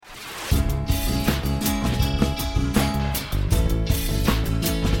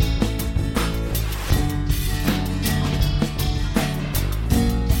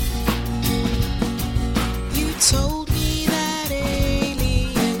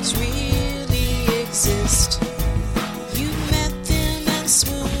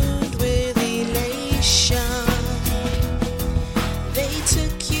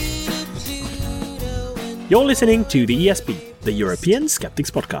You're listening to the ESP, the European Skeptics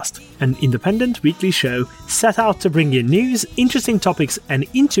Podcast, an independent weekly show set out to bring you news, interesting topics, and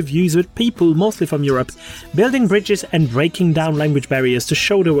interviews with people mostly from Europe, building bridges and breaking down language barriers to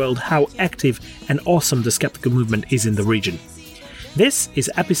show the world how active and awesome the skeptical movement is in the region. This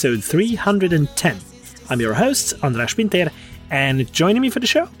is episode 310. I'm your host, András Pintér, and joining me for the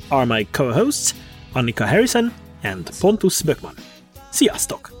show are my co-hosts, Annika Harrison and Pontus Böckman.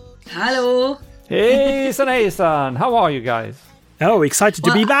 Sziasztok! Hello! Hejsan! How are you guys? Oh, excited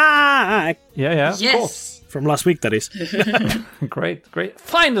to be back! Yeah, yes. Of course. From last week, that is. Great.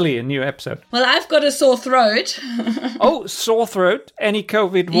 Finally, a new episode. Well, I've got a sore throat. Oh, sore throat? Any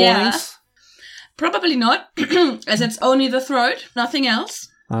COVID warnings? Probably not, as it's only the throat, nothing else.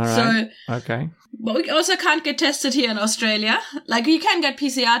 All right. So, okay. But we also can't get tested here in Australia. Like, you can get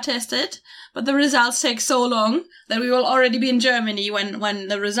PCR tested, but the results take so long that we will already be in Germany when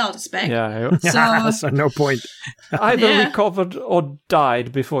the result is back. Yeah. So no point. Either recovered or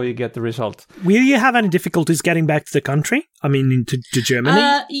died before you get the result. Will you have any difficulties getting back to the country? I mean, to Germany?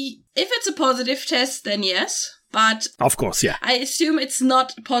 If it's a positive test, then yes. But of course, yeah. I assume it's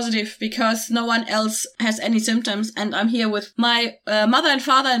not positive because no one else has any symptoms. And I'm here with my mother and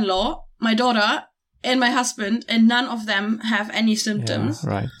father-in-law, my daughter, and my husband, and none of them have any symptoms. Yeah,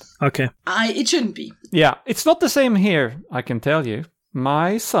 right. Okay. It shouldn't be. Yeah, it's not the same here, I can tell you.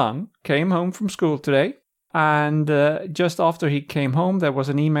 My son came home from school today, and just after he came home, there was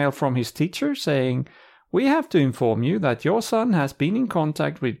an email from his teacher saying, "We have to inform you that your son has been in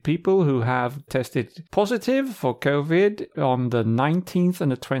contact with people who have tested positive for COVID on the 19th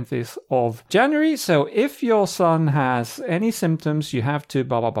and the 20th of January. So if your son has any symptoms, you have to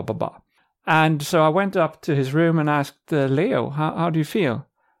blah, blah, blah, blah, blah." And so I went up to his room and asked Leo, how do you feel?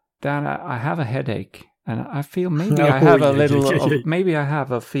 Dad, I have a headache, and I feel maybe I have a little, maybe I have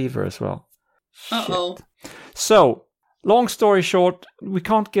a fever as well. Uh-oh. Shit. So, long story short, we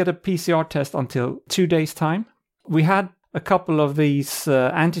can't get a PCR test until 2 days' time. We had a couple of these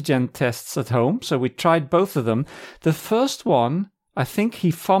antigen tests at home, so we tried both of them. The first one, I think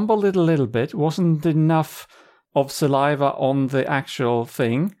he fumbled it a little bit, wasn't enough of saliva on the actual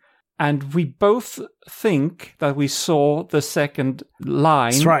thing. And we both think that we saw the second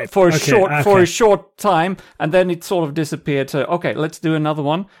line for a short time, and then it sort of disappeared. So, okay, let's do another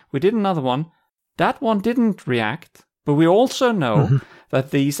one. We did another one. That one didn't react. But we also know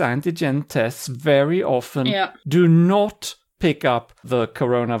that these antigen tests very often do not pick up the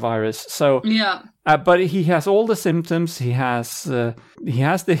coronavirus. So, but he has all the symptoms. He has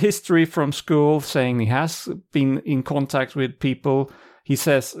the history from school saying he has been in contact with people. He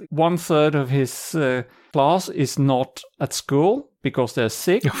says 1/3 of his class is not at school because they're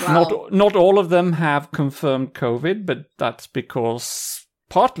sick. Wow. Not all of them have confirmed COVID, but that's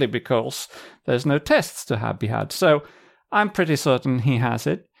partly because there's no tests to be had. So I'm pretty certain he has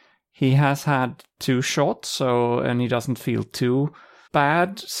it. He has had 2 shots, and he doesn't feel too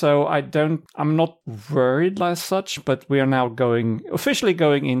bad. So I'm not worried as such, but we are now officially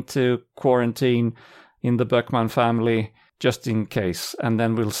going into quarantine in the Böckman family, just in case, and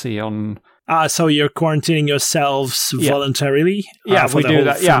then we'll see on... So you're quarantining yourselves voluntarily? Yeah, for we the do whole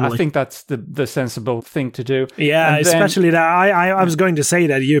that. family. Yeah, I think that's the sensible thing to do. Yeah, and especially that I was going to say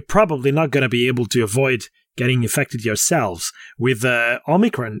that you're probably not going to be able to avoid getting infected yourselves with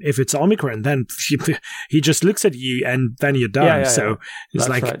Omicron. If it's Omicron, then he just looks at you and then you're done. Yeah. So it's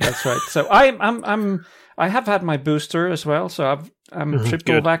That's right. So I have had my booster as well, so I'm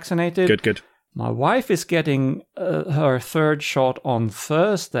triple vaccinated. Good. My wife is getting her 3rd shot on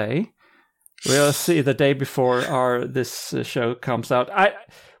Thursday. We'll see the day before this show comes out.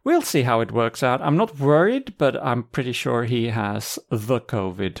 We'll see how it works out. I'm not worried, but I'm pretty sure he has the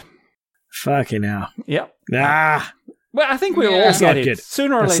COVID. Fucking hell. Yeah. Well, I think we'll all get it. Good.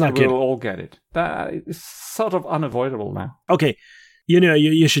 Sooner or later, we'll all get it. It's sort of unavoidable now. Okay.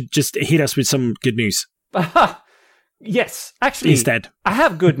 You should just hit us with some good news. Yes, actually, instead, I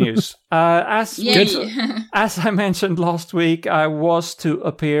have good news. As I mentioned last week, I was to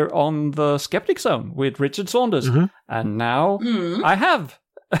appear on the Skeptic Zone with Richard Saunders, and now I have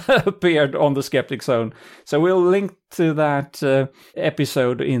appeared on the Skeptic Zone. So we'll link to that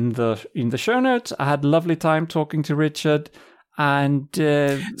episode in the show notes. I had a lovely time talking to Richard. And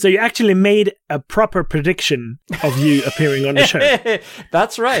so you actually made a proper prediction of you appearing on the show.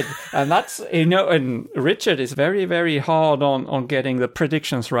 That's right. And that's, and Richard is very, very hard on getting the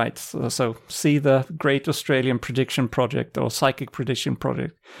predictions right. So see the Great Australian Prediction Project or Psychic Prediction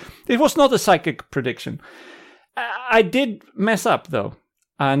Project. It was not a psychic prediction. I did mess up, though.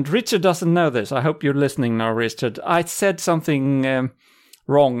 And Richard doesn't know this. I hope you're listening now, Richard. I said something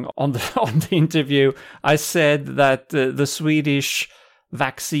wrong on the interview. I said that the Swedish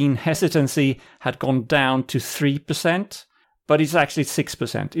vaccine hesitancy had gone down to 3%, but it's actually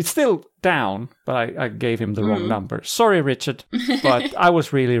 6%. It's still down, but I gave him the wrong number. Sorry, Richard, but I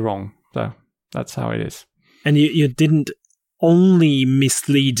was really wrong. So that's how it is. And you didn't only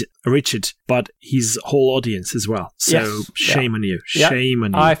mislead Richard, but his whole audience as well. So shame on you. Shame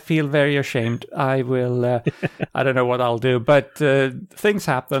on you. I feel very ashamed. I will, I don't know what I'll do, but things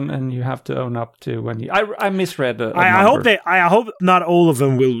happen and you have to own up to when you... I misread a number. I hope not all of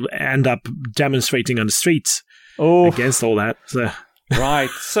them will end up demonstrating on the streets against all that. So.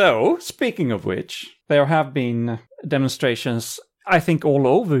 Right. So, speaking of which, there have been demonstrations, I think, all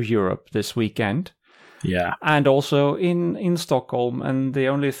over Europe this weekend. Yeah. And also in Stockholm. And the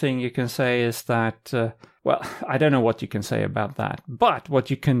only thing you can say is that, well, I don't know what you can say about that. But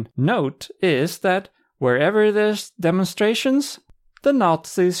what you can note is that wherever there's demonstrations, the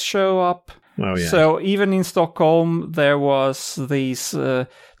Nazis show up. Oh, yeah. So even in Stockholm, there was these,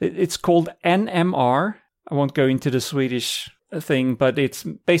 it's called NMR. I won't go into the Swedish thing, but it's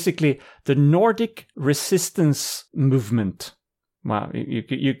basically the Nordic Resistance Movement. Wow,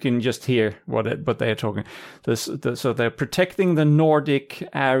 you can just hear what they are talking. So they're protecting the Nordic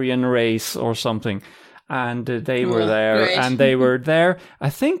Aryan race or something, and they were there. Great. And they were there.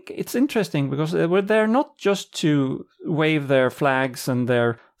 I think it's interesting because they were there not just to wave their flags and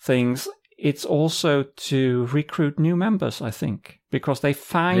their things. It's also to recruit new members, I think, because they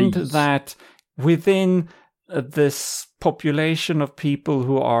find that within this population of people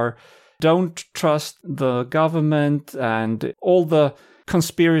who don't trust the government and all the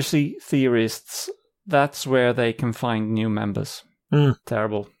conspiracy theorists, that's where they can find new members.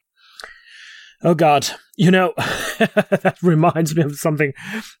 Terrible. Oh, God. That reminds me of something.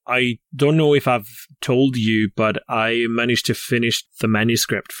 I don't know if I've told you, but I managed to finish the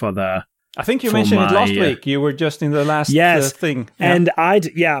manuscript for the... I think you mentioned it last week. You were just in the last thing. Yeah. And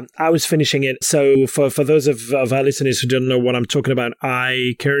I was finishing it. So for those of our listeners who don't know what I'm talking about,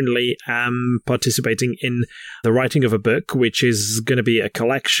 I currently am participating in the writing of a book, which is going to be a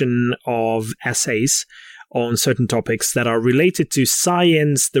collection of essays on certain topics that are related to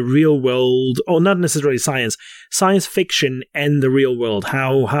science, the real world, or not necessarily science fiction and the real world,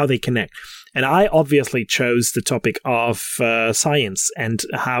 how they connect. And I obviously chose the topic of science and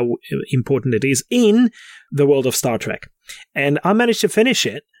how important it is in the world of Star Trek. And I managed to finish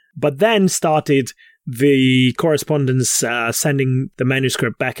it, but then started the correspondence, sending the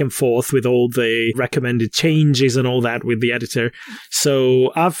manuscript back and forth with all the recommended changes and all that with the editor.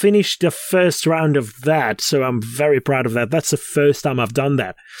 So I've finished the first round of that, so I'm very proud of that. That's the first time I've done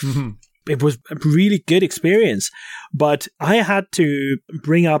that. Mm-hmm. It was a really good experience, but I had to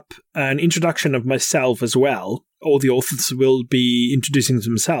bring up an introduction of myself as well. All the authors will be introducing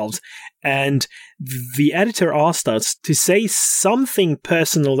themselves, and the editor asked us to say something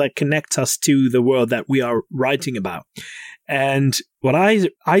personal that connects us to the world that we are writing about. And what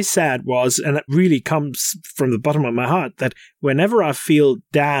I said was, and it really comes from the bottom of my heart, that whenever I feel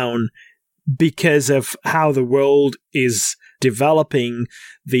down because of how the world is developing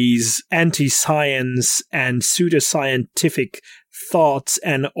these anti-science and pseudoscientific thoughts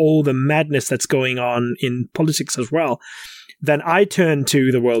and all the madness that's going on in politics as well, then I turn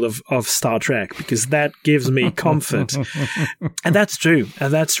to the world of Star Trek, because that gives me comfort. And that's true.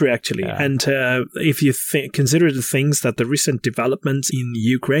 And that's true, actually. Yeah. And if you consider the things that the recent developments in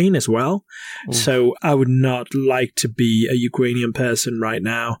Ukraine as well. Ooh. So I would not like to be a Ukrainian person right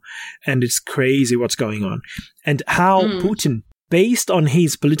now. And it's crazy what's going on. And how Putin, based on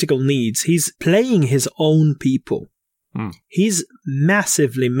his political needs, he's playing his own people. He's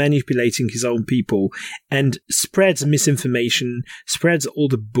massively manipulating his own people and spreads misinformation, spreads all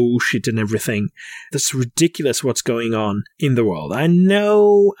the bullshit and everything. That's ridiculous what's going on in the world. I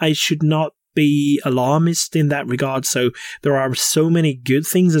know I should not be alarmist in that regard, so there are so many good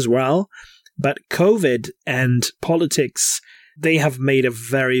things as well, but COVID and politics, they have made a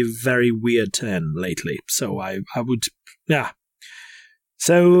very, very weird turn lately. So I would, yeah.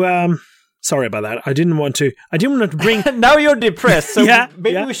 So, sorry about that. I didn't want to bring... Now you're depressed. So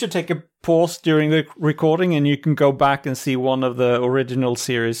maybe we should take a pause during the recording and you can go back and see one of the original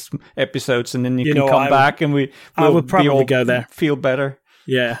series episodes, and then you can come back and I will probably go there. Feel better.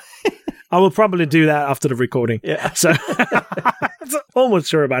 Yeah. I will probably do that after the recording. Yeah. So I'm almost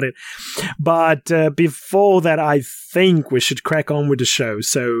sure about it. But before that, I think we should crack on with the show.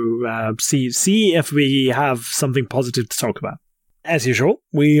 So see if we have something positive to talk about. As usual,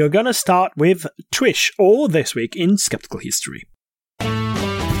 we are going to start with Twish, or This Week in Skeptical History.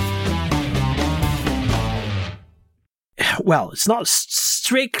 well, it's not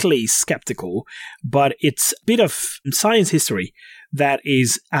strictly skeptical, but it's a bit of science history that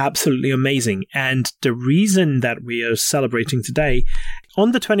is absolutely amazing. And the reason that we are celebrating today,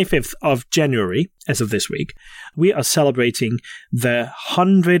 on the 25th of January, as of this week, we are celebrating the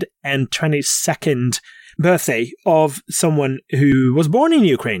 122nd birthday of someone who was born in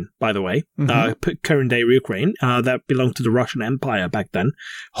Ukraine, by the way, current day Ukraine, that belonged to the Russian Empire back then.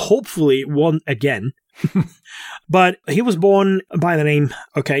 Hopefully won again. But he was born by the name,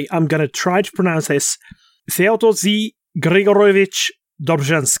 okay, I'm going to try to pronounce this, Theodosy Grigorovich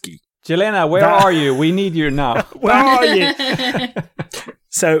Dobzhansky. Jelena, where are you? We need you now. Where are you?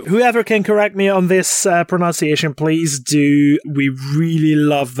 So whoever can correct me on this pronunciation, please do. We really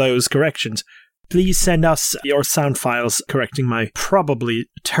love those corrections. Please send us your sound files correcting my probably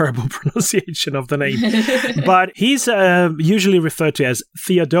terrible pronunciation of the name. But he's usually referred to as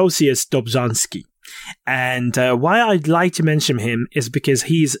Theodosius Dobzhansky. And why I'd like to mention him is because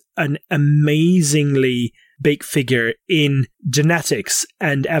he's an amazingly big figure in genetics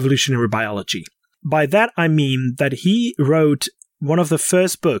and evolutionary biology. By that, I mean that he wrote one of the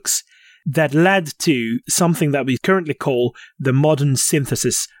first books that led to something that we currently call the modern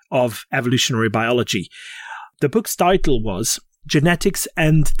synthesis of evolutionary biology. The book's title was Genetics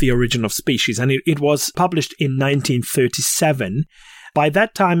and the Origin of Species, and it was published in 1937. By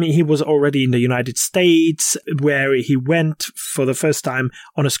that time, he was already in the United States, where he went for the first time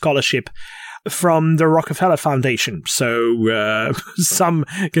on a scholarship from the Rockefeller Foundation. So some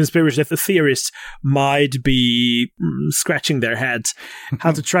conspiracy theorists might be scratching their heads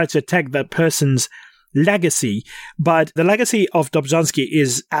how to try to attack that person's legacy. But the legacy of Dobzhansky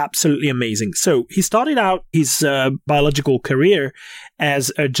is absolutely amazing. So he started out his biological career as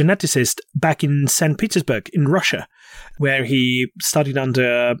a geneticist back in St. Petersburg in Russia, where he studied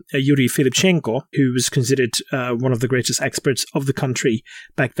under Yuri Filipchenko, who was considered one of the greatest experts of the country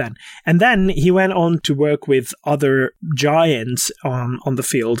back then. And then he went on to work with other giants on the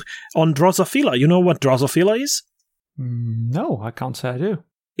field, on Drosophila. You know what Drosophila is? No, I can't say I do.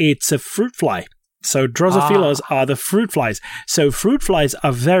 It's a fruit fly. So Drosophilas are the fruit flies. So fruit flies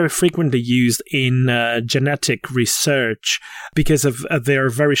are very frequently used in genetic research because of their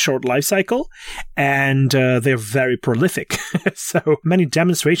very short life cycle, and they're very prolific. So many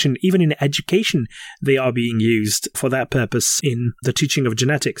demonstrations, even in education, they are being used for that purpose in the teaching of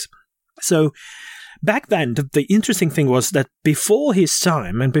genetics. So back then, the interesting thing was that before his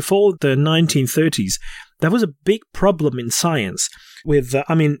time and before the 1930s, there was a big problem in science with,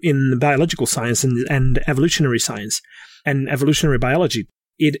 in biological science and evolutionary science and evolutionary biology.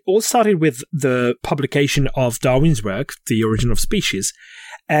 It all started with the publication of Darwin's work, The Origin of Species,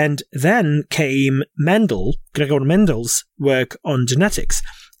 and then came Gregor Mendel's work on genetics.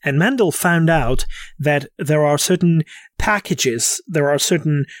 And Mendel found out that there are certain packages, there are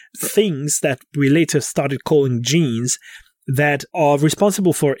certain things that we later started calling genes that are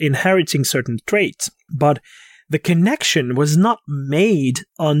responsible for inheriting certain traits. But the connection was not made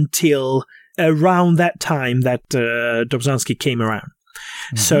until around that time that Dobzhansky came around.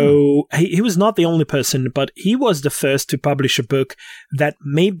 Mm-hmm. So he was not the only person, but he was the first to publish a book that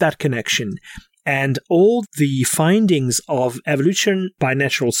made that connection. And all the findings of evolution by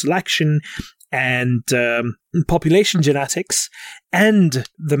natural selection and population genetics and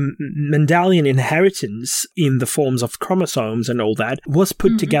the Mendelian inheritance in the forms of chromosomes and all that was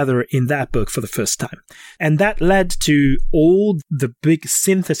put together in that book for the first time. And that led to all the big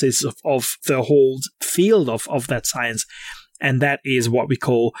synthesis of the whole field of that science. And that is what we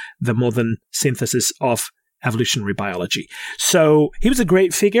call the modern synthesis of evolutionary biology. So he was a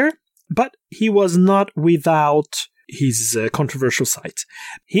great figure, but he was not without his controversial side.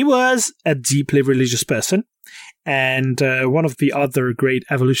 He was a deeply religious person, and one of the other great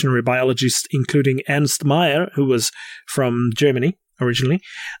evolutionary biologists, including Ernst Mayr, who was from Germany originally,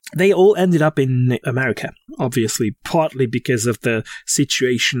 they all ended up in America, obviously, partly because of the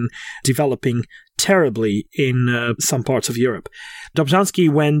situation developing terribly in some parts of Europe. Dobzhansky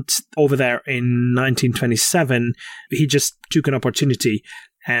went over there in 1927. He just took an opportunity,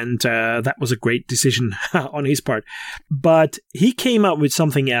 and that was a great decision on his part. But he came up with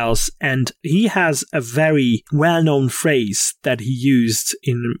something else, and he has a very well-known phrase that he used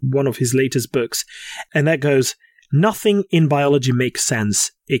in one of his latest books, and that goes, "Nothing in biology makes sense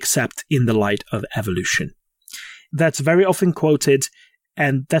except in the light of evolution." That's very often quoted,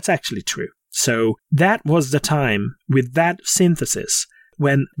 and that's actually true. So that was the time with that synthesis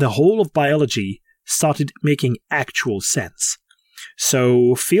when the whole of biology started making actual sense.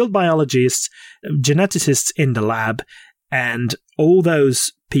 So field biologists, geneticists in the lab, and all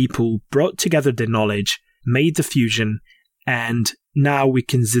those people brought together their knowledge, made the fusion, And now we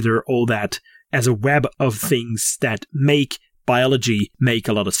consider all that as a web of things that make biology make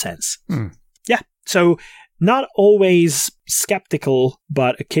a lot of sense. Yeah, so not always skeptical,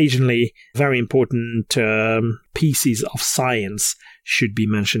 but occasionally very important pieces of science should be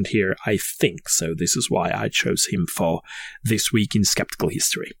mentioned here, I think. So this is why I chose him for This Week in Skeptical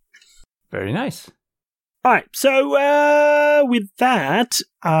History. Very nice. All right, so with that,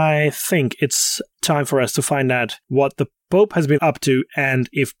 I think it's time for us to find out what the Pope has been up to and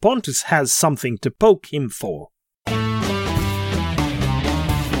if Pontus has something to poke him for.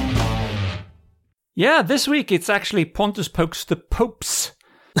 Yeah, this week it's actually Pontus Pokes the Popes.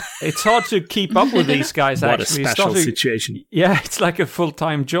 It's hard to keep up with these guys, What actually. a special situation. Yeah, it's like a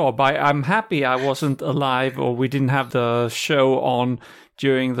full-time job. I'm happy I wasn't alive or we didn't have the show on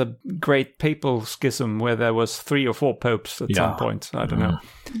during the Great Papal Schism where there was 3 or 4 popes at some point. I don't know.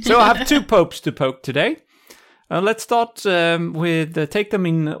 So I have 2 popes to poke today. Let's start with, take them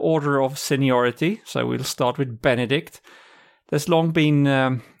in order of seniority. So we'll start with Benedict. There's long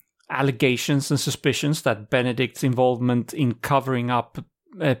been allegations and suspicions that Benedict's involvement in covering up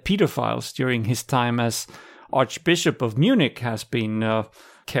pedophiles during his time as Archbishop of Munich has been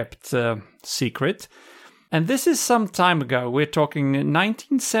kept secret. And this is some time ago. We're talking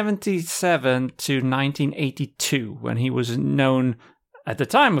 1977 to 1982, when he was known at the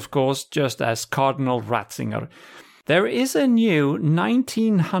time, of course, just as Cardinal Ratzinger. There is a new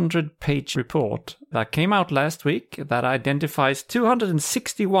 1900-page report that came out last week that identifies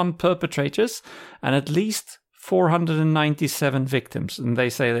 261 perpetrators and at least 497 victims. And they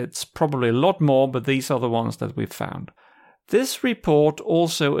say that it's probably a lot more, but these are the ones that we've found. This report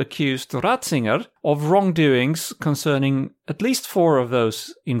also accused Ratzinger of wrongdoings concerning at least 4 of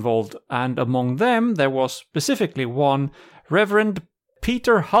those involved, and among them there was specifically one Reverend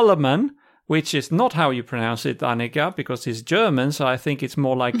Peter Hulleman, which is not how you pronounce it, Annika, because he's German, so I think it's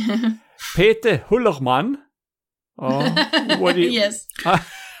more like Peter Hullermann. Or what do you... Yes.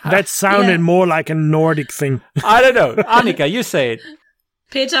 That sounded more like a Nordic thing. I don't know. Annika, you say it.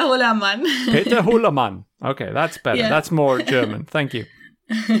 Peter Hullermann. Peter Hullermann. Okay, that's better. Yeah. That's more German. Thank you.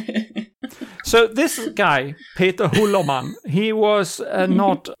 So this guy, Peter Hullermann, he was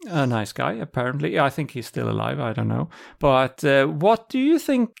not a nice guy, apparently. I think he's still alive. I don't know. But what do you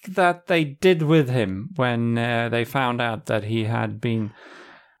think that they did with him when they found out that he had been,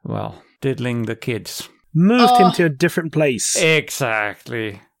 well, diddling the kids? Moved him to a different place.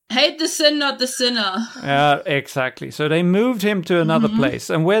 Exactly. Hate the sin, not the sinner. Yeah, exactly. So they moved him to another place.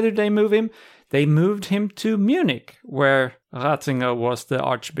 And where did they move him? They moved him to Munich, where Ratzinger was the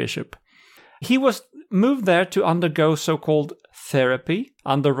archbishop. He was moved there to undergo so-called therapy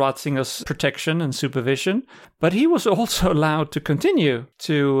under Ratzinger's protection and supervision, but he was also allowed to continue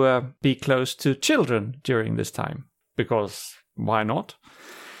to be close to children during this time, because why not?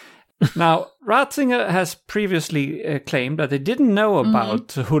 Now, Ratzinger has previously claimed that he didn't know about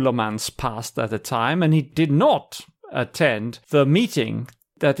Hullermann's past at the time, and he did not attend the meeting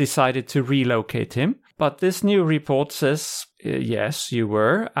that decided to relocate him. But this new report says, yes, you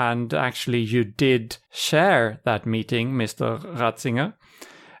were, and actually you did share that meeting, Mr. Ratzinger.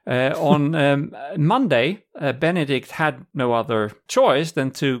 On Monday, Benedict had no other choice than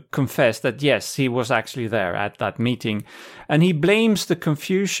to confess that, yes, he was actually there at that meeting. And he blames the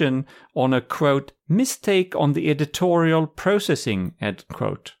confusion on a, quote, mistake on the editorial processing, end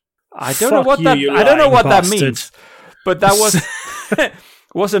quote. I don't know what that means, but that was...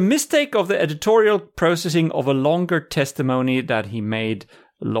 was a mistake of the editorial processing of a longer testimony that he made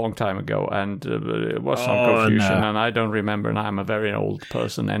a long time ago, and it was some confusion, and I don't remember, and I'm a very old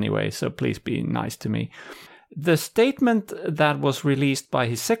person anyway, so please be nice to me. The statement that was released by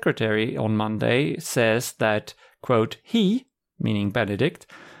his secretary on Monday says that, quote, he, meaning Benedict,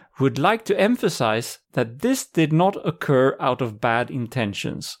 would like to emphasize that this did not occur out of bad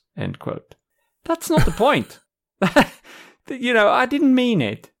intentions, end quote. That's not the point. You know, I didn't mean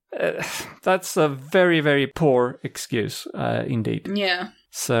it. That's a very, very poor excuse, indeed. Yeah.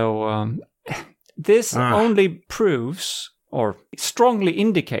 So this only proves, or strongly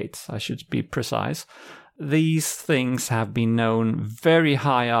indicates, I should be precise, these things have been known very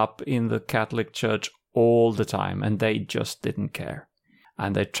high up in the Catholic Church all the time, and they just didn't care.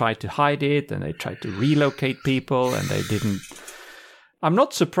 And they tried to hide it, and they tried to relocate people, and they didn't. I'm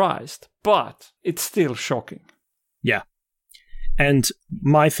not surprised, but it's still shocking. Yeah. And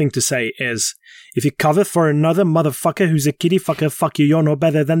my thing to say is, if you cover for another motherfucker who's a kitty fucker, fuck you, you're no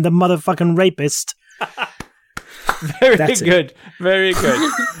better than the motherfucking rapist. Very good. Very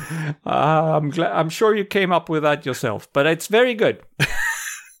good. I'm sure you came up with that yourself, but it's very good.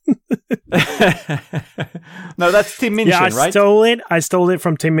 No, that's Tim Minchin, Yeah, right? I stole it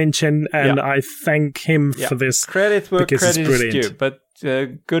from Tim Minchin, and I thank him for this. Credit where credit is due, but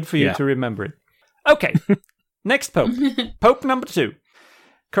good for you to remember it. Okay, next Pope. Pope number 2.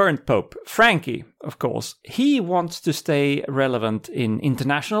 Current Pope, Frankie, of course. He wants to stay relevant in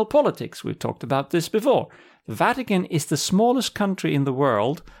international politics. We've talked about this before. The Vatican is the smallest country in the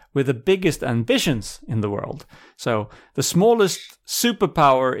world with the biggest ambitions in the world. So the smallest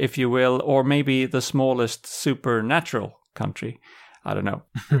superpower, if you will, or maybe the smallest supernatural country. I don't know.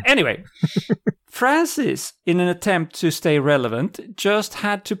 Anyway, Francis, in an attempt to stay relevant, just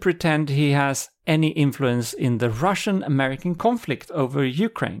had to pretend he has any influence in the Russian-American conflict over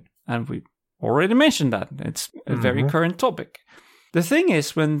Ukraine. And we already mentioned that. It's a very current topic. The thing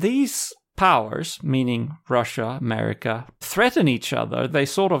is, when these powers, meaning Russia, America, threaten each other, they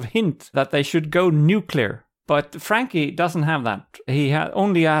sort of hint that they should go nuclear. But Frankie doesn't have that. He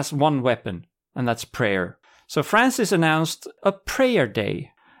only has one weapon, and that's prayer. So Francis announced a prayer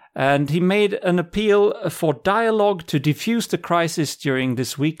day, and he made an appeal for dialogue to diffuse the crisis during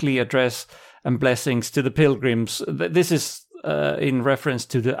this weekly address and blessings to the pilgrims. This is in reference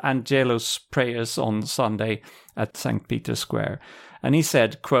to the Angelus prayers on Sunday at St. Peter's Square. And he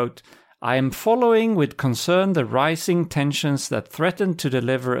said, quote, "I am following with concern the rising tensions that threaten to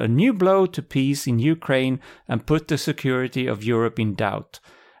deliver a new blow to peace in Ukraine and put the security of Europe in doubt,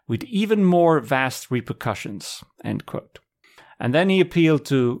 with even more vast repercussions," end quote. And then he appealed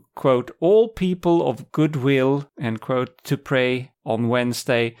to, quote, "all people of goodwill," end quote, to pray on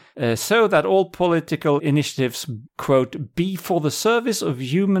Wednesday, so that all political initiatives, quote, "be for the service of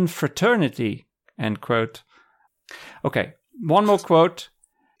human fraternity," end quote. Okay, one more quote.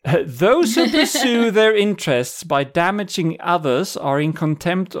 "Those who pursue their interests by damaging others are in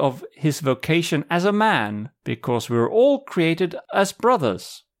contempt of his vocation as a man, because we're all created as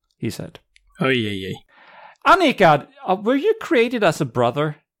brothers," he said. Oh, yeah. Annika, were you created as a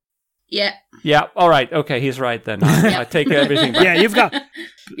brother? Yeah. Yeah, all right. Okay, he's right then. I take everything back.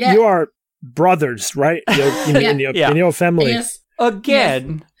 Yeah, you are brothers, right? In your family. Yes.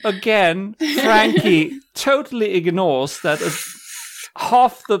 Again, Frankie totally ignores that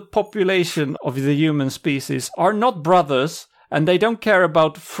half the population of the human species are not brothers, and they don't care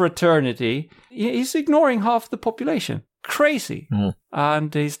about fraternity. He's ignoring half the population. Crazy.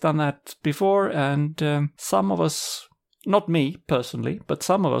 And he's done that before, and some of us, not me personally, but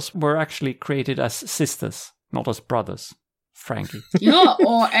some of us were actually created as sisters, not as brothers. Frankie. Yeah,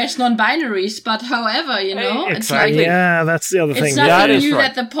 or as non-binaries, but however, Exactly. it's like Yeah, that's the other thing. it's nothing new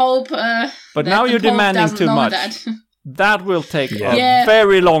that the Pope. But now you're demanding too much. That will take a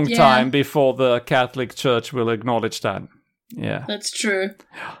very long time before the Catholic Church will acknowledge that. Yeah, that's true.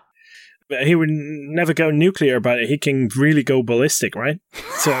 But he would never go nuclear, but he can really go ballistic, right?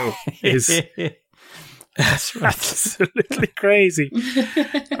 So that's absolutely crazy.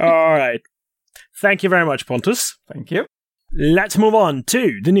 All right. Thank you very much, Pontus. Thank you. Let's move on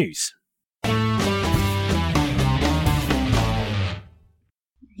to the news.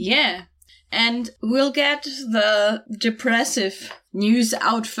 Yeah. And we'll get the depressive news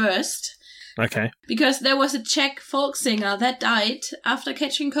out first. Okay. Because there was a Czech folk singer that died after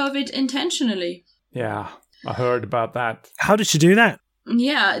catching COVID intentionally. Yeah, I heard about that. How did she do that?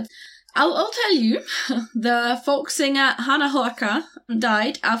 Yeah, I'll tell you. The folk singer Hanna Horka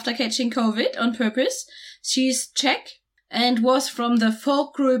died after catching COVID on purpose. She's Czech and was from the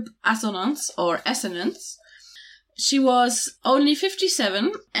folk group Assonance. She was only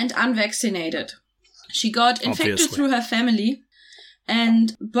 57 and unvaccinated. She got infected through her family,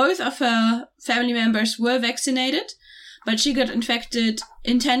 and both of her family members were vaccinated, but she got infected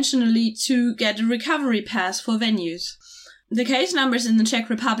intentionally to get a recovery pass for venues. The case numbers in the Czech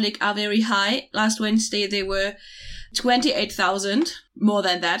Republic are very high. Last Wednesday they were 28,000, more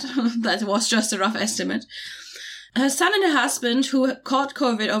than that. That was just a rough estimate. Her son and her husband, who caught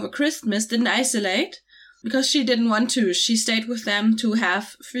COVID over Christmas, didn't isolate because she didn't want to. She stayed with them to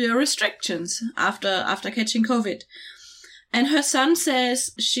have fewer restrictions after catching COVID. And her son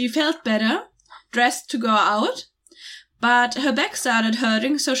says she felt better, dressed to go out, but her back started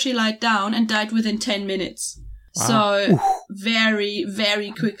hurting, so she lied down and died within 10 minutes. Wow. So very,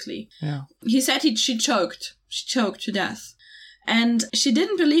 very quickly. Yeah. He said she choked. She choked to death. And she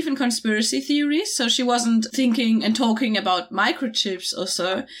didn't believe in conspiracy theories, so she wasn't thinking and talking about microchips or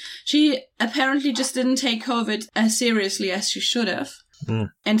so. She apparently just didn't take COVID as seriously as she should have.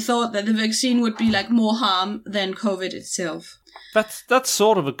 And thought that the vaccine would be like more harm than COVID itself. That's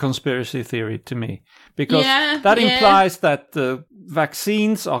sort of a conspiracy theory to me, because that implies that the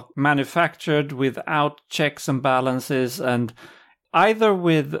vaccines are manufactured without checks and balances, and either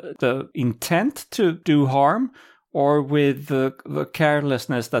with the intent to do harm or with the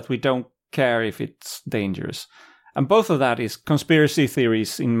carelessness that we don't care if it's dangerous. And both of that is conspiracy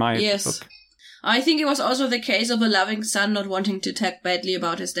theories in my book. I think it was also the case of a loving son not wanting to talk badly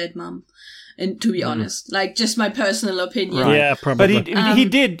about his dead mom. And to be honest, like just my personal opinion. Right. Yeah, probably. But he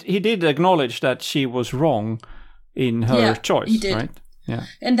did acknowledge that she was wrong in her choice. He did. Right? Yeah.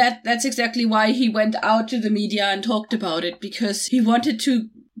 And that's exactly why he went out to the media and talked about it, because he wanted to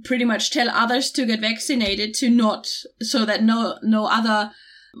pretty much tell others to get vaccinated, so that no other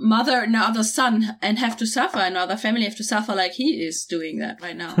mother, no other son and have to suffer, and no other family have to suffer like he is doing that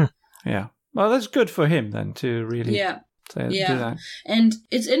right now. Yeah. Well, that's good for him then to really do that. And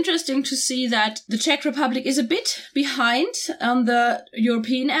it's interesting to see that the Czech Republic is a bit behind on the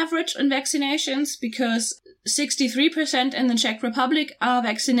European average on vaccinations, because 63% in the Czech Republic are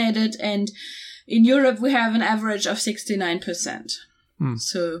vaccinated, and in Europe we have an average of 69%.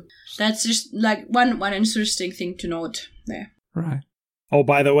 So that's just like one interesting thing to note there. Right. Oh,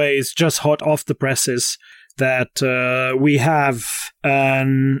 by the way, it's just hot off the presses that we have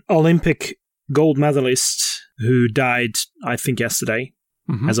an Olympic gold medalist who died, I think, yesterday,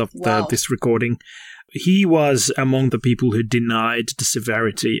 as of this recording. He was among the people who denied the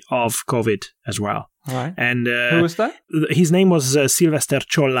severity of COVID as well. All right. And who was that? His name was Sylvester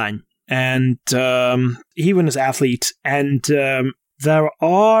Csollán, and he was an athlete. And there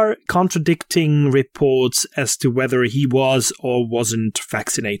are contradicting reports as to whether he was or wasn't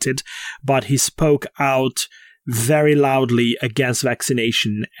vaccinated, but he spoke out very loudly against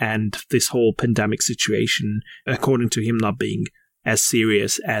vaccination and this whole pandemic situation, according to him not being as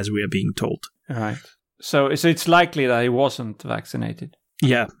serious as we are being told. Right. So it's likely that he wasn't vaccinated.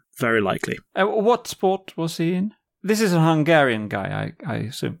 Yeah, very likely. What sport was he in? This is a Hungarian guy, I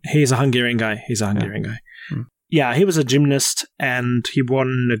assume. He's a Hungarian guy. guy. Yeah, he was a gymnast, and he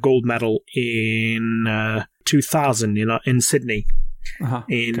won a gold medal in 2000 in Sydney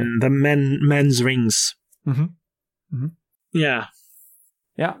in the men's rings. Yeah.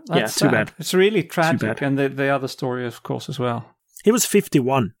 Yeah, that's too bad. It's really tragic. And the other story, of course, as well. He was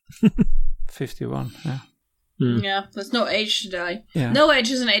 51. 51, yeah. Yeah, there's no age to die. Yeah. No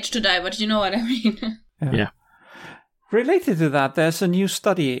age is an age to die, but you know what I mean. Yeah. Related to that, there's a new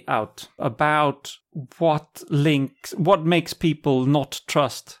study out about what makes people not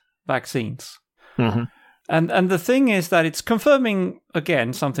trust vaccines. And the thing is that it's confirming,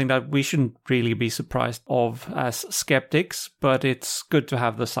 again, something that we shouldn't really be surprised of as skeptics, but it's good to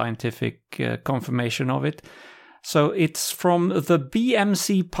have the scientific confirmation of it. So it's from the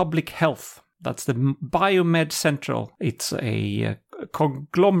BMC Public Health. That's the Biomed Central. It's a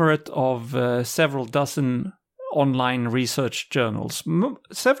conglomerate of several dozen online research journals.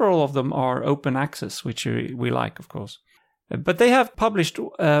 Several of them are open access, which we like, of course. But they have published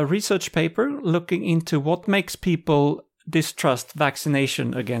a research paper looking into what makes people distrust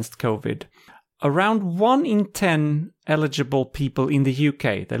vaccination against COVID. Around 1 in 10 eligible people in the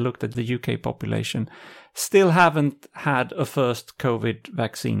UK, they looked at the UK population, still haven't had a first COVID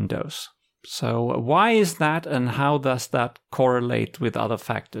vaccine dose. So why is that, and how does that correlate with other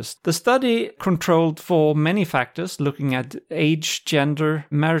factors? The study controlled for many factors, looking at age, gender,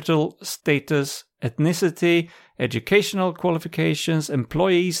 marital status, ethnicity, educational qualifications,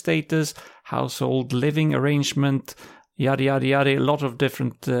 employee status, household living arrangement, yada, yada, yada, a lot of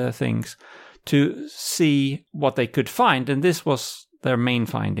different things to see what they could find. And this was their main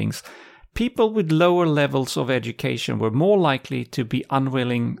findings. People with lower levels of education were more likely to be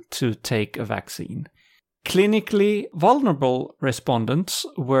unwilling to take a vaccine. Clinically vulnerable respondents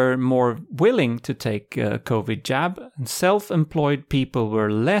were more willing to take a COVID jab, and self-employed people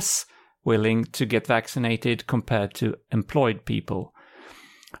were less willing to get vaccinated compared to employed people.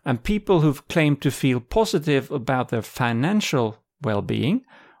 And people who've claimed to feel positive about their financial well-being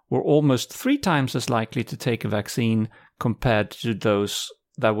were almost 3 times as likely to take a vaccine compared to those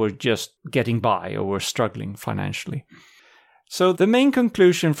that were just getting by or were struggling financially. So the main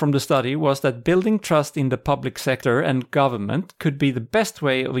conclusion from the study was that building trust in the public sector and government could be the best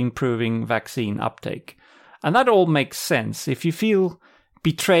way of improving vaccine uptake. And that all makes sense. If you feel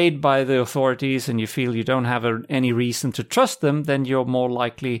betrayed by the authorities and you feel you don't have any reason to trust them, then you're more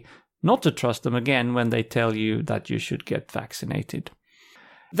likely not to trust them again when they tell you that you should get vaccinated.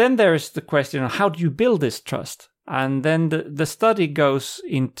 Then there's the question of how do you build this trust? And then the study goes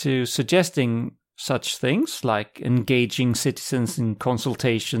into suggesting such things like engaging citizens in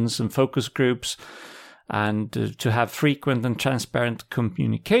consultations and focus groups, and to have frequent and transparent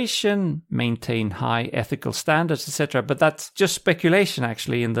communication, maintain high ethical standards, etc. But that's just speculation,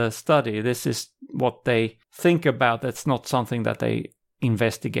 actually, in the study. This is what they think about. That's not something that they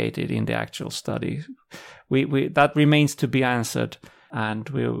investigated in the actual study. We that remains to be answered, and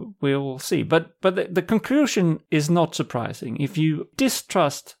we'll see. But the conclusion is not surprising. If you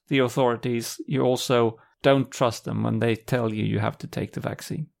distrust the authorities, you also don't trust them when they tell you have to take the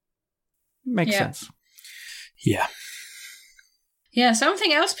vaccine. Makes sense. Yeah. Yeah,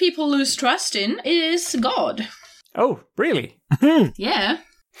 something else people lose trust in is God. Oh, really? Yeah.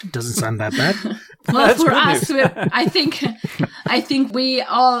 Doesn't sound that bad. Well, for us, I think we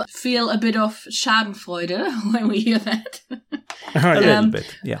all feel a bit of Schadenfreude when we hear that. A little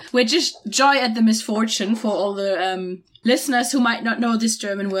bit, yeah. We're just joy at the misfortune for all the listeners who might not know this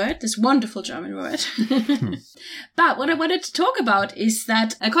German word, this wonderful German word. But what I wanted to talk about is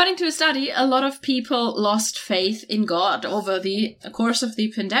that, according to a study, a lot of people lost faith in God over the course of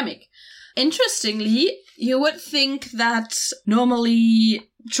the pandemic. Interestingly, you would think that normally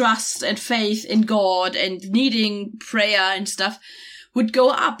trust and faith in God and needing prayer and stuff would go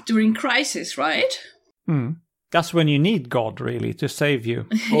up during crisis, right? That's when you need God, really, to save you.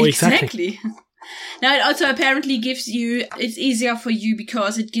 Oh, exactly. Now, it also apparently it's easier for you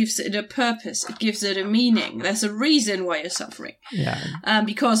because it gives it a purpose. It gives it a meaning. There's a reason why you're suffering. Yeah.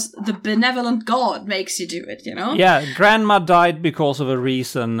 Because the benevolent God makes you do it, you know? Yeah, grandma died because of a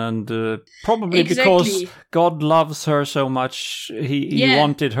reason, and probably because God loves her so much, he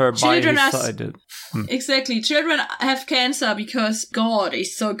wanted her by his side. Exactly. Children have cancer because God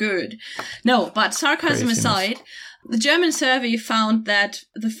is so good. No, but sarcasm aside, the German survey found that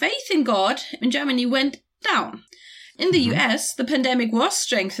the faith in God in Germany went down. In the US, the pandemic was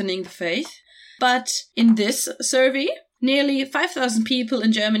strengthening the faith, but in this survey, nearly 5,000 people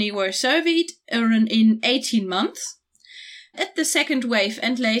in Germany were surveyed in 18 months. At the second wave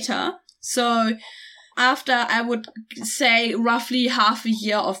and later, so after, I would say, roughly half a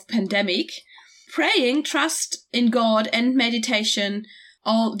year of pandemic, praying, trust in God, and meditation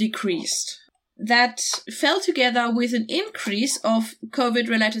all decreased. That fell together with an increase of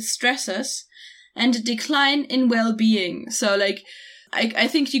COVID-related stresses and a decline in well-being. So, I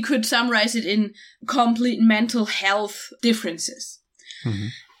think you could summarize it in complete mental health differences. Mm-hmm.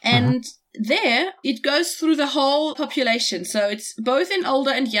 And there, it goes through the whole population. So it's both in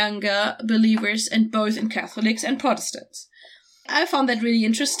older and younger believers and both in Catholics and Protestants. I found that really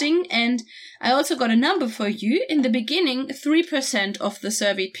interesting, and I also got a number for you. In the beginning, 3% of the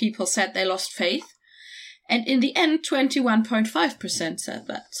surveyed people said they lost faith, and in the end, 21.5% said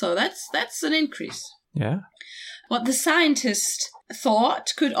that. So that's an increase. Yeah. What the scientists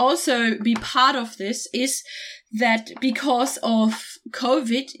thought could also be part of this is that because of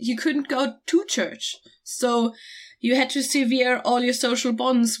COVID, you couldn't go to church. So you had to sever all your social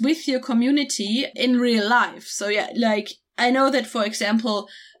bonds with your community in real life. So yeah, I know that, for example,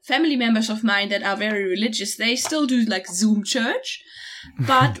 family members of mine that are very religious, they still do Zoom church,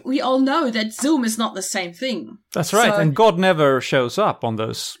 but we all know that Zoom is not the same thing. That's right, and God never shows up on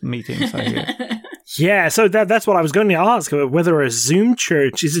those meetings, I hear. Yeah, so that's what I was going to ask, whether a Zoom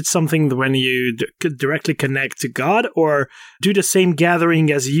church, is it something that when you directly connect to God, or do the same gathering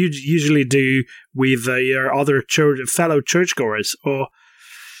as you usually do with your other fellow churchgoers?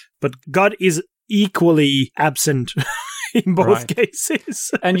 But God is equally absent in both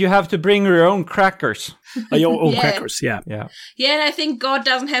cases. And you have to bring your own crackers. Your own crackers, yeah. Yeah, and I think God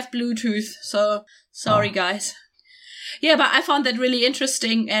doesn't have Bluetooth, so sorry, guys. Yeah, but I found that really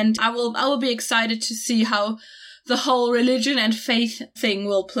interesting, and I will be excited to see how the whole religion and faith thing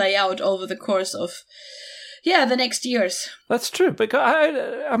will play out over the course of, the next years. That's true, because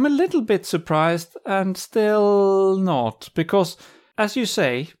I'm a little bit surprised and still not, because as you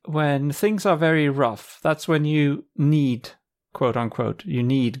say, when things are very rough, that's when you need, quote unquote, you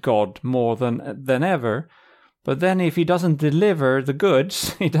need God more than ever. But then if he doesn't deliver the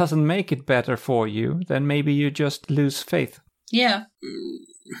goods, he doesn't make it better for you, then maybe you just lose faith. Yeah.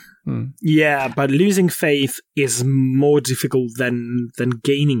 Yeah, but losing faith is more difficult than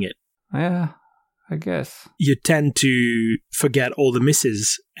gaining it. Yeah, I guess. You tend to forget all the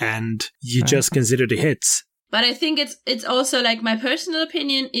misses and you just consider the hits. But I think it's also, my personal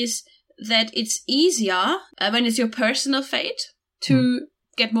opinion is that it's easier when it's your personal fate to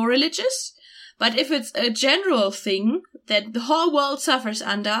get more religious. But if it's a general thing that the whole world suffers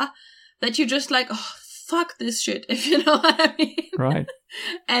under, that you're just fuck this shit, if you know what I mean. Right.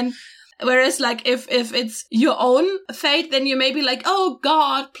 And whereas if it's your own fate, then you may be oh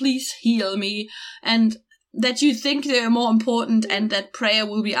God, please heal me. And that you think they're more important and that prayer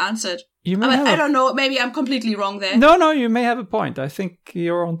will be answered. I don't know. Maybe I'm completely wrong there. No, you may have a point. I think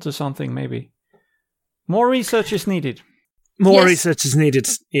you're onto something, maybe. More research is needed. More research is needed.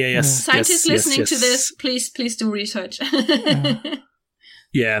 Yes. Scientists listening to this, please do research.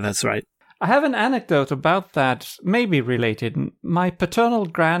 Yeah, that's right. I have an anecdote about that, maybe related. My paternal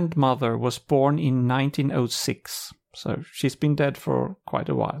grandmother was born in 1906, so she's been dead for quite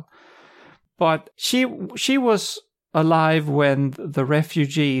a while. But she was alive when the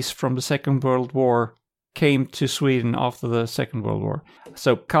refugees from the Second World War came to Sweden after the Second World War.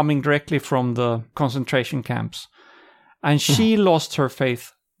 So coming directly from the concentration camps. And she lost her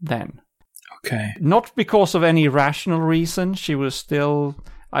faith then. Okay. Not because of any rational reason. She was still...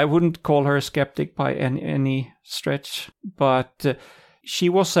 I wouldn't call her a skeptic by any stretch, but she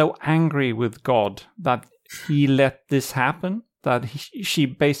was so angry with God that he let this happen, that she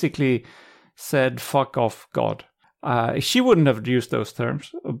basically said, fuck off, God. She wouldn't have used those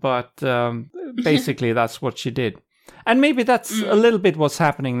terms, but basically that's what she did. And maybe that's a little bit what's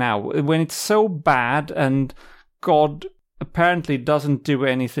happening now. When it's so bad and God apparently doesn't do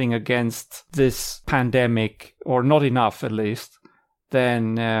anything against this pandemic, or not enough at least,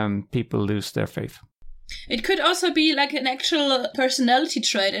 then people lose their faith. It could also be like an actual personality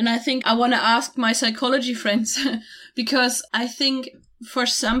trait. And I think I want to ask my psychology friends, because I think for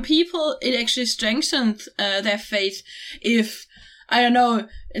some people it actually strengthens their faith if, I don't know,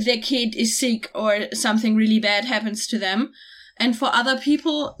 their kid is sick or something really bad happens to them. And for other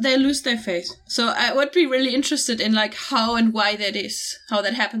people, they lose their faith. So I would be really interested in like how and why that is, how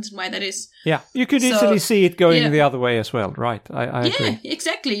that happens and why that is. Yeah, you could easily see it going the other way as well, right? I agree. Yeah,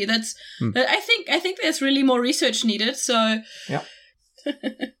 exactly. That's. I think there's really more research needed. So. Yeah.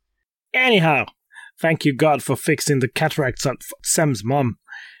 Anyhow, thank you God for fixing the cataracts on Sam's mom.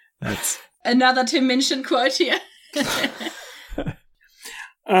 That's another Tim Minchin quote here.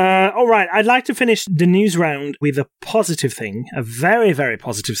 All right, I'd like to finish the news round with a positive thing, a very, very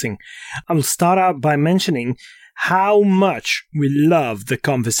positive thing. I'll start out by mentioning how much we love the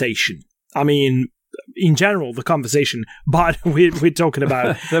conversation. I mean, in general, the conversation, but we're talking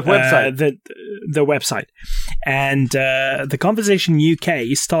about the website. The website. And the Conversation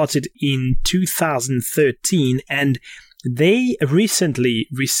UK started in 2013, and they recently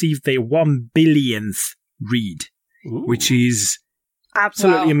received their 1 billionth read, which is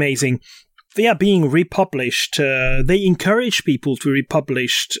absolutely amazing. They are being republished. They encourage people to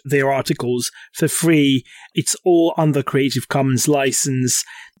republish their articles for free. It's all under Creative Commons license.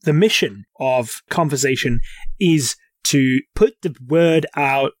 The mission of Conversation is to put the word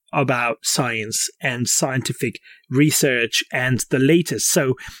out about science and scientific research and the latest.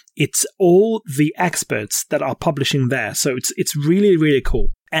 So it's all the experts that are publishing there. So it's really, really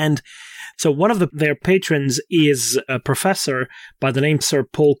cool. And so one of their patrons is a professor by the name Sir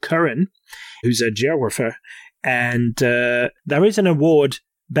Paul Curran, who's a geographer. And there is an award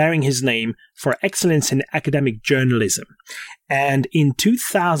bearing his name for excellence in academic journalism. And in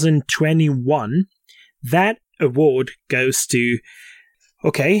 2021, that award goes to,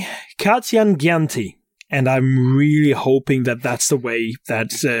 Katjan Gyanti. And I'm really hoping that that's the way that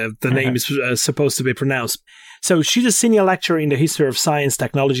the name is supposed to be pronounced. So she's a senior lecturer in the history of science,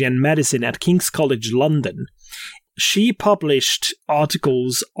 technology, and medicine at King's College London. She published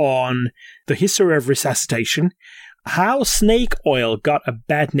articles on the history of resuscitation, how snake oil got a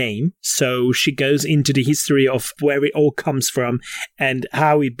bad name. So she goes into the history of where it all comes from and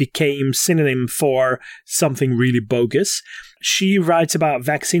how it became synonym for something really bogus. She writes about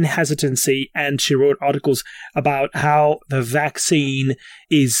vaccine hesitancy, and she wrote articles about how the vaccine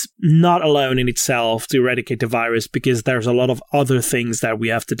is not alone in itself to eradicate the virus, because there's a lot of other things that we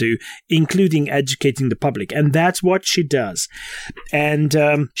have to do, including educating the public. And that's what she does. And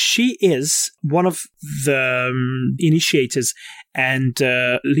she is one of the initiators and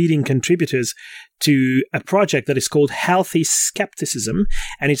leading contributors to a project that is called Healthy Skepticism,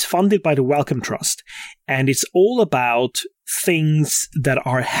 and it's funded by the Wellcome Trust. And it's all about things that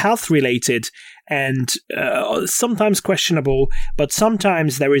are health related and sometimes questionable, but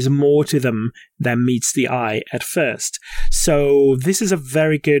sometimes there is more to them than meets the eye at first. So this is a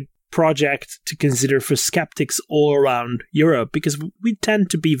very good project to consider for skeptics all around Europe, because we tend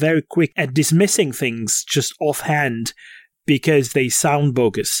to be very quick at dismissing things just offhand because they sound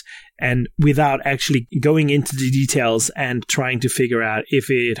bogus and without actually going into the details and trying to figure out if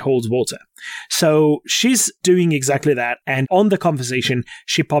it holds water. So she's doing exactly that. And on The Conversation,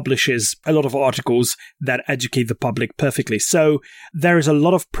 she publishes a lot of articles that educate the public perfectly. So there is a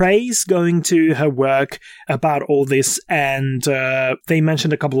lot of praise going to her work about all this. And they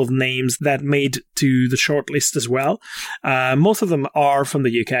mentioned a couple of names that made to the shortlist as well. Most of them are from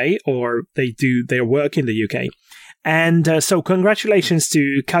the UK, or they do their work in the UK. And so congratulations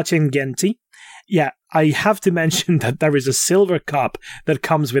to Katja Genti. Yeah, I have to mention that there is a silver cup that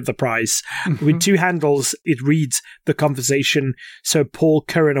comes with the prize. With 2 handles, it reads The Conversation Sir Paul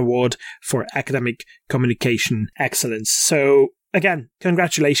Curran Award for Academic Communication Excellence. So again,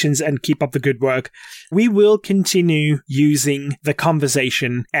 congratulations and keep up the good work. We will continue using The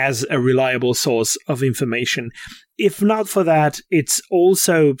Conversation as a reliable source of information. If not for that, it's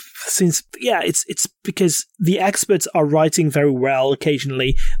also it's because the experts are writing very well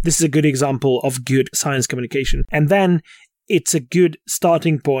occasionally. This is a good example of good science communication. And then it's a good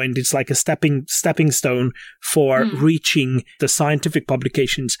starting point. It's like a stepping stone for reaching the scientific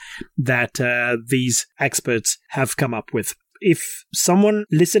publications that these experts have come up with. If someone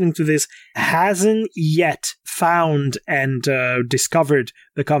listening to this hasn't yet found and discovered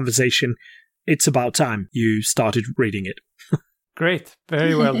The Conversation, it's about time you started reading it. Great.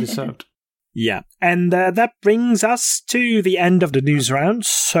 Very well deserved. Yeah. And that brings us to the end of the news round.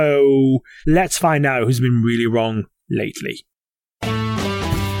 So let's find out who's been really wrong lately.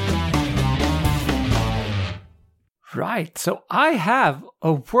 Right. So I have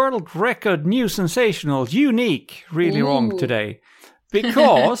a world record new sensational, unique, really wrong today.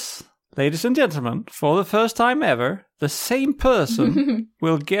 Because, ladies and gentlemen, for the first time ever, the same person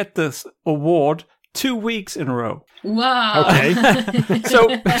will get this award 2 weeks in a row. Wow. Okay.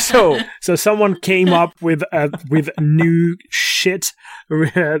 So someone came up with new shit.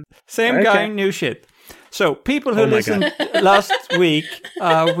 Same guy, new shit. So people who listened last week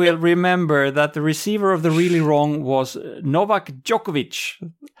will remember that the receiver of the really wrong was Novak Djokovic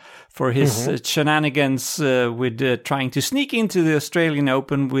for his shenanigans with trying to sneak into the Australian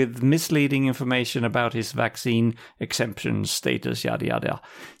Open with misleading information about his vaccine exemption status, yada yada.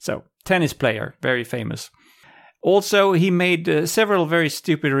 So tennis player, very famous. Also, he made several very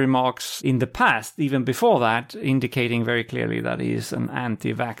stupid remarks in the past, even before that, indicating very clearly that he is an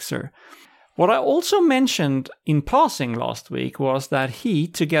anti-vaxxer. What I also mentioned in passing last week was that he,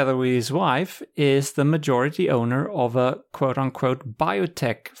 together with his wife, is the majority owner of a quote-unquote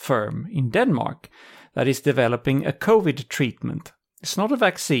biotech firm in Denmark that is developing a COVID treatment. It's not a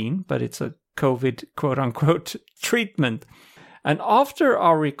vaccine, but it's a COVID quote-unquote treatment. And after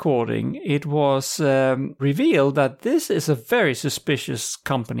our recording, it was revealed that this is a very suspicious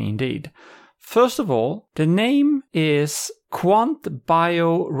company indeed. First of all, the name is Quant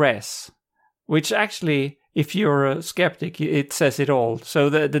BioRes, which actually, if you're a skeptic, it says it all. So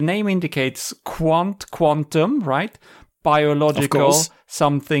the name indicates quantum, right? Biological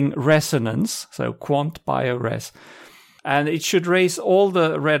something resonance. So Quant BioRes. And it should raise all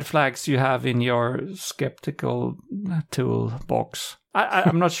the red flags you have in your skeptical toolbox.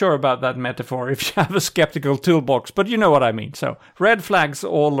 I'm not sure about that metaphor if you have a skeptical toolbox, but you know what I mean. So red flags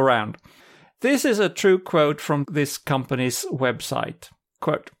all around. This is a true quote from this company's website.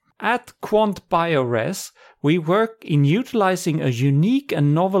 Quote, "At Quant BioRes, we work in utilizing a unique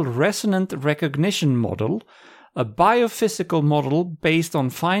and novel resonant recognition model, a biophysical model based on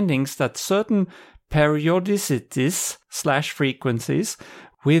findings that certain periodicities/frequencies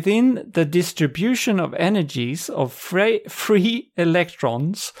within the distribution of energies of free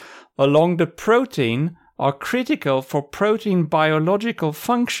electrons along the protein are critical for protein biological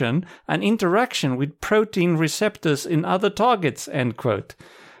function and interaction with protein receptors in other targets," end quote.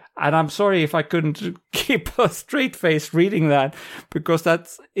 And I'm sorry if I couldn't keep a straight face reading that, because that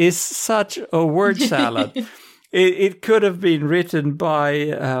is such a word salad. It could have been written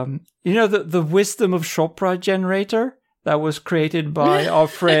by, the Wisdom of Chopra generator that was created by our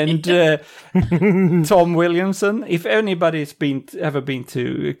friend Tom Williamson. If anybody's ever been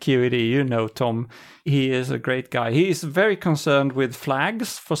to QED, you know Tom. He is a great guy. He is very concerned with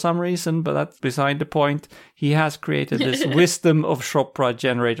flags for some reason, but that's beside the point. He has created this Wisdom of Chopra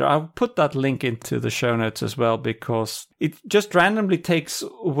generator. I'll put that link into the show notes as well, because it just randomly takes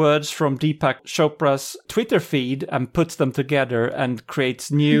words from Deepak Chopra's Twitter feed and puts them together and creates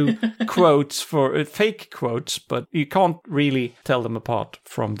new quotes for fake quotes, but you can't really tell them apart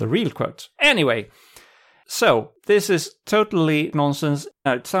from the real quotes. Anyway, so this is totally nonsense.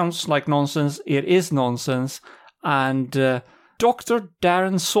 It sounds like nonsense. It is nonsense. And Dr.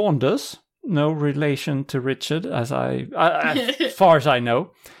 Darren Saunders, no relation to Richard, as far as I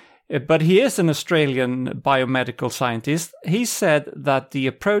know. But he is an Australian biomedical scientist. He said that the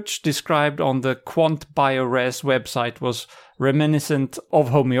approach described on the Quant BioRes website was reminiscent of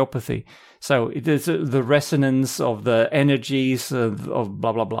homeopathy. So it is the resonance of the energies of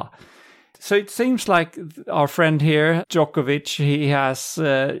blah, blah, blah. So it seems like our friend here, Djokovic, he has,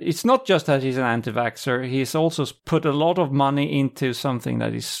 it's not just that he's an anti-vaxxer, he's also put a lot of money into something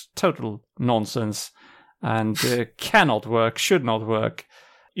that is total nonsense and cannot work, should not work.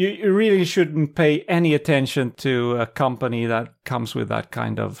 You really shouldn't pay any attention to a company that comes with that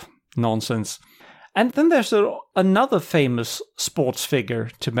kind of nonsense. And then there's another famous sports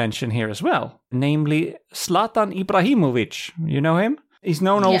figure to mention here as well, namely Zlatan Ibrahimovic. You know him? He's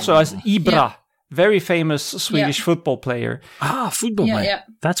known also as Ibra, very famous Swedish football player. Football player. Yeah.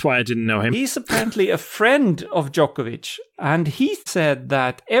 That's why I didn't know him. He's apparently a friend of Djokovic, and he said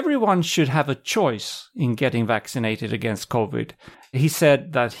that everyone should have a choice in getting vaccinated against COVID. He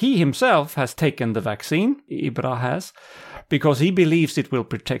said that he himself has taken the vaccine, Ibra has, because he believes it will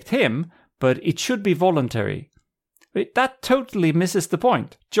protect him, but it should be voluntary. That totally misses the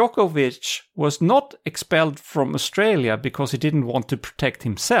point. Djokovic was not expelled from Australia because he didn't want to protect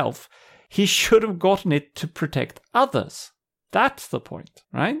himself. He should have gotten it to protect others. That's the point,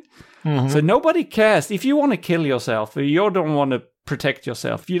 right? Mm-hmm. So nobody cares. If you want to kill yourself, or you don't want to protect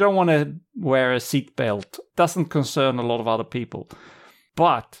yourself, you don't want to wear a seatbelt, doesn't concern a lot of other people.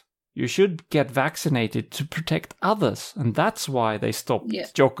 But you should get vaccinated to protect others. And that's why they stopped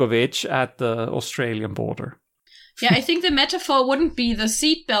Djokovic at the Australian border. Yeah, I think the metaphor wouldn't be the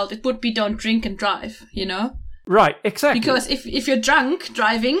seatbelt, it would be don't drink and drive, you know? Right, exactly. Because if you're drunk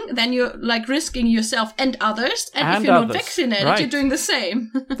driving, then you're like risking yourself and others. And if you're not vaccinated, you're doing the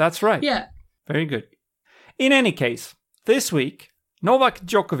same. That's right. Yeah. Very good. In any case, this week, Novak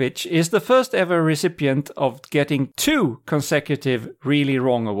Djokovic is the first ever recipient of getting 2 consecutive really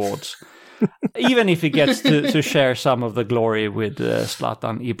wrong awards. Even if he gets to share some of the glory with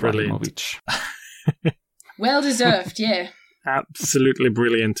Zlatan Ibrahimovic. Well deserved, yeah. Absolutely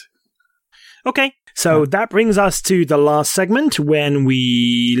brilliant. Okay, so that brings us to the last segment when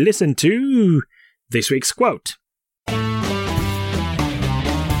we listen to this week's quote.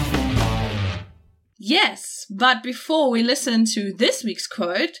 Yes, but before we listen to this week's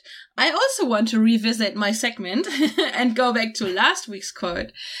quote, I also want to revisit my segment and go back to last week's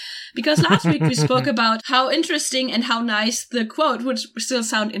quote. Because last week we spoke about how interesting and how nice the quote would still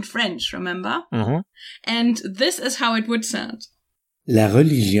sound in French, remember? Mm-hmm. And this is how it would sound. La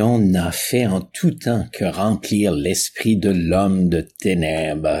religion n'a fait en tout temps que remplir l'esprit de l'homme de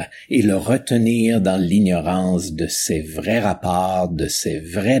ténèbres et le retenir dans l'ignorance de ses vrais rapports, de ses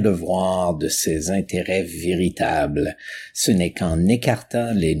vrais devoirs, de ses intérêts véritables. Ce n'est qu'en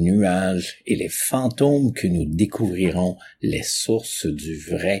écartant les nuages et les fantômes que nous découvrirons les sources du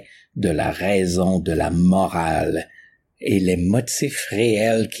vrai, de la raison, de la morale et les motifs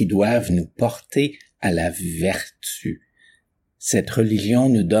réels qui doivent nous porter à la vertu. Cette religion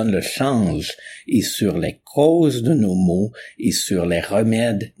nous donne le change et sur les causes de nos maux et sur les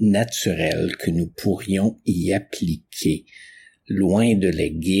remèdes naturels que nous pourrions y appliquer. Loin de les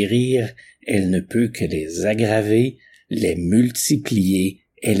guérir, elle ne peut que les aggraver, les multiplier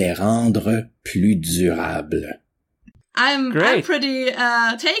et les rendre plus durables. I'm pretty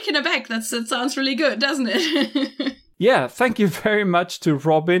taken aback. That sounds really good, doesn't it? Yeah, thank you very much to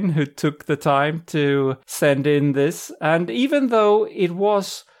Robin, who took the time to send in this. And even though it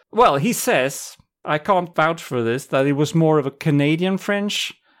was, well, he says, I can't vouch for this, that it was more of a Canadian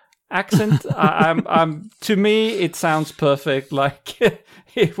French accent. To me, it sounds perfect, like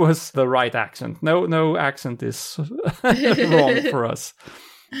it was the right accent. No accent is wrong for us.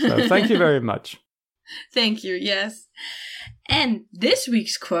 So thank you very much. Thank you, yes. And this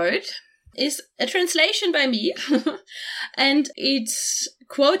week's quote is a translation by me, and it's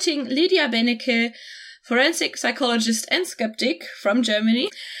quoting Lydia Benecke, forensic psychologist and skeptic from Germany.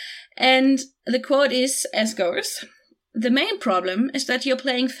 And the quote is as goes: "The main problem is that you're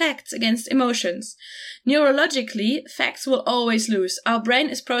playing facts against emotions. Neurologically, facts will always lose. Our brain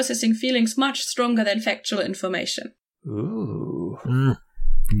is processing feelings much stronger than factual information." Ooh.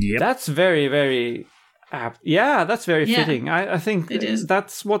 Yep. That's very, very apt. Yeah, that's very fitting. I think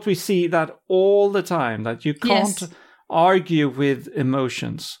that's what we see that all the time, that you can't argue with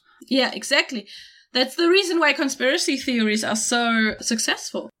emotions. Yeah, exactly. That's the reason why conspiracy theories are so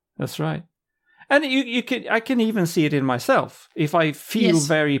successful. That's right. And I can even see it in myself. If I feel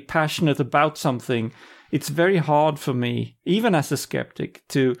very passionate about something, it's very hard for me, even as a skeptic,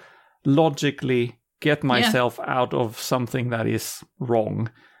 to logically get myself out of something that is wrong.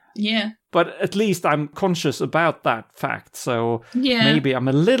 Yeah. But at least I'm conscious about that fact. So Yeah. maybe I'm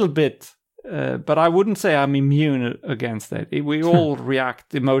a little bit, but I wouldn't say I'm immune against it. We all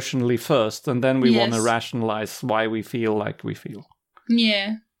react emotionally first, and then we want to Yes. rationalize why we feel like we feel.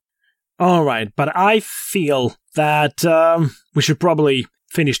 Yeah. All right, but I feel that we should probably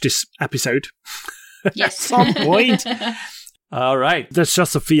finish this episode Yes. some point. All right. That's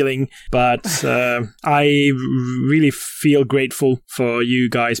just a feeling, but I really feel grateful for you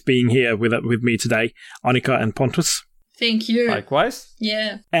guys being here with me today, Annika and Pontus. Thank you. Likewise.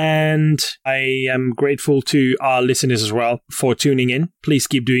 Yeah. And I am grateful to our listeners as well for tuning in. Please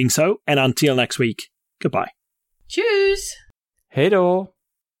keep doing so. And until next week, goodbye. Tschüss. Hej då.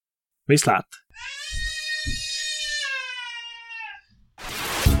 Vi slatt.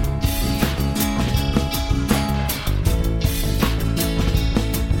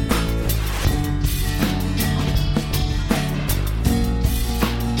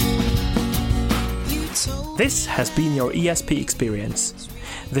 This has been your ESP experience.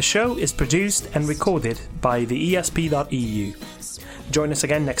 The show is produced and recorded by TheESP.eu. Join us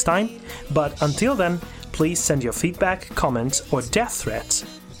again next time, but until then, please send your feedback, comments, or death threats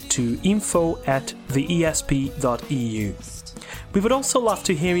to info@theesp.eu. We would also love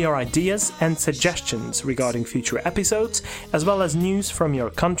to hear your ideas and suggestions regarding future episodes, as well as news from your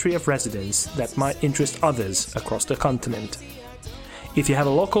country of residence that might interest others across the continent. If you have a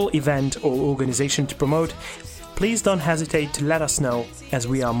local event or organization to promote, please don't hesitate to let us know, as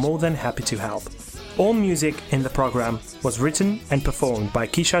we are more than happy to help. All music in the program was written and performed by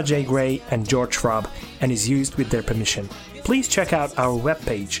Keisha J. Gray and George Schwab and is used with their permission. Please check out our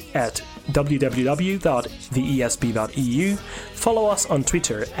webpage at www.theesp.eu, follow us on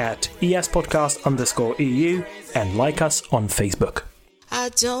Twitter at espodcast_EU, and like us on Facebook. I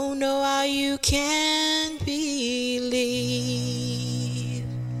don't know how you can believe.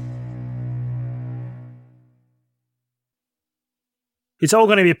 It's all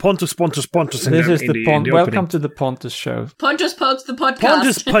going to be Pontus. This in is the the Welcome opening. to the Pontus show. Pontus Pokes the podcast.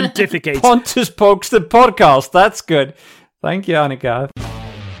 Pontus pontificates. Pontus Pokes the podcast. That's good. Thank you, Annika.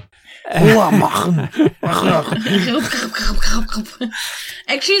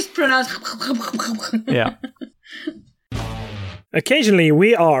 Actually, it's pronounced. Yeah. Occasionally,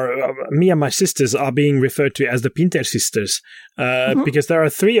 me and my sisters are being referred to as the Pinter sisters, because there are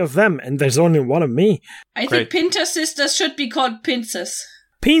 3 of them and there's only one of me. I think Pinter sisters should be called pincers.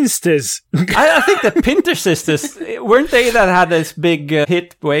 Pinsters! I think the Pinter sisters, weren't they that had this big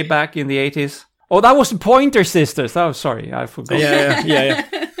hit way back in the 80s? Oh, that was the Pointer sisters. Oh, sorry, I forgot. Yeah.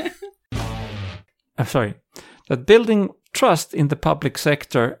 I'm sorry. That building trust in the public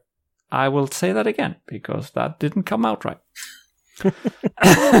sector, I will say that again, because that didn't come out right.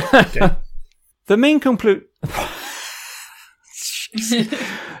 Okay. The main conclusion...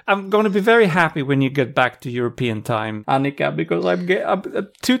 I'm going to be very happy when you get back to European time, Annika, because I'm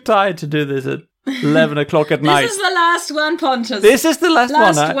too tired to do this at 11 o'clock at night. This is the last one, Pontus. This is the last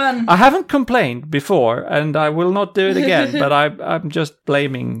Last one. one. I haven't complained before, and I will not do it again, but I'm just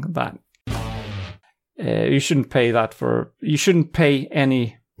blaming that. You shouldn't pay that for... You shouldn't pay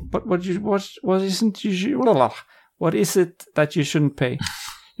any... What is it that you shouldn't pay?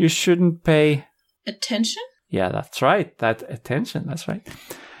 You shouldn't pay... Attention? Yeah, that's right. That attention, that's right.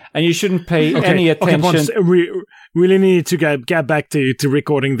 And you shouldn't pay any attention... Pontus, we really need to get back to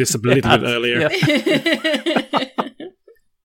recording this a little bit earlier. Yeah.